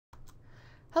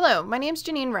Hello, my name is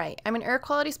Janine Wright. I'm an air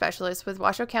quality specialist with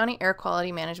Washoe County Air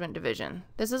Quality Management Division.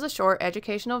 This is a short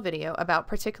educational video about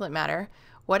particulate matter,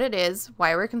 what it is,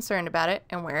 why we're concerned about it,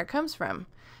 and where it comes from.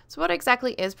 So what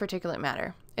exactly is particulate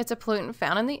matter? It's a pollutant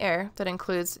found in the air that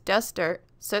includes dust, dirt,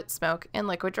 soot, smoke, and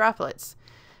liquid droplets.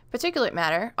 Particulate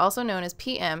matter, also known as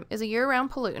PM, is a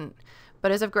year-round pollutant, but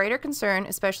is of greater concern,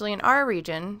 especially in our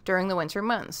region, during the winter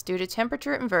months due to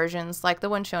temperature inversions like the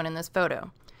one shown in this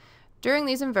photo. During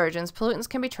these inversions, pollutants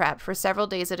can be trapped for several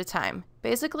days at a time,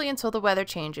 basically until the weather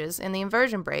changes and the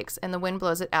inversion breaks and the wind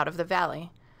blows it out of the valley.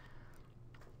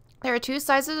 There are two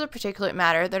sizes of particulate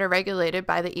matter that are regulated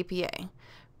by the EPA.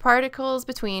 Particles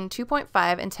between 2.5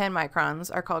 and 10 microns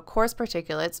are called coarse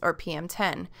particulates, or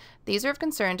PM10. These are of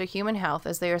concern to human health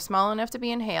as they are small enough to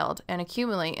be inhaled and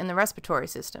accumulate in the respiratory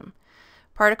system.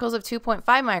 Particles of 2.5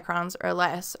 microns or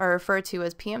less are referred to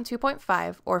as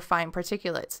PM2.5 or fine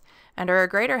particulates, and are a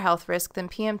greater health risk than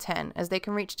PM10 as they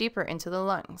can reach deeper into the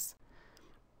lungs.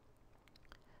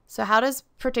 So how does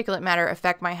particulate matter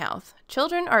affect my health?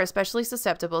 Children are especially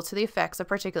susceptible to the effects of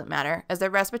particulate matter as their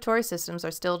respiratory systems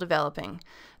are still developing.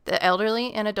 The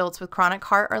elderly and adults with chronic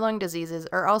heart or lung diseases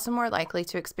are also more likely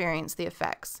to experience the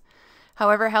effects.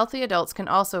 However, healthy adults can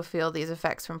also feel these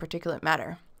effects from particulate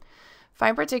matter.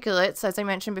 Fine particulates, as I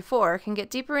mentioned before, can get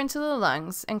deeper into the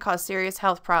lungs and cause serious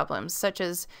health problems such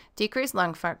as decreased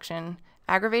lung function,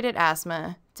 aggravated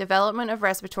asthma, development of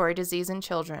respiratory disease in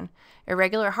children,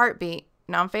 irregular heartbeat,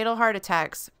 non-fatal heart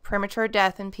attacks, premature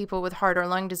death in people with heart or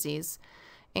lung disease,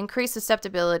 increased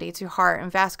susceptibility to heart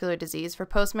and vascular disease for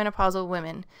postmenopausal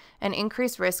women, and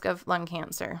increased risk of lung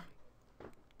cancer.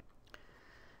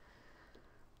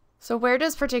 So where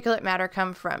does particulate matter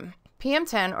come from?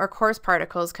 PM10 or coarse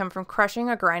particles come from crushing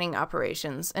or grinding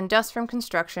operations and dust from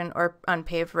construction or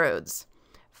unpaved roads.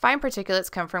 Fine particulates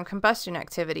come from combustion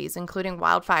activities including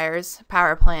wildfires,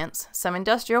 power plants, some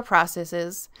industrial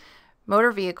processes,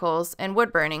 motor vehicles, and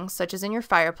wood burning such as in your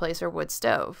fireplace or wood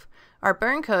stove. Our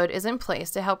burn code is in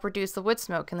place to help reduce the wood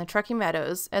smoke in the Truckee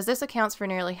Meadows as this accounts for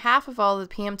nearly half of all the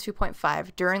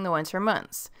PM2.5 during the winter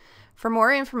months. For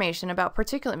more information about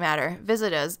particulate matter,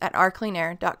 visit us at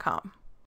ourcleanair.com.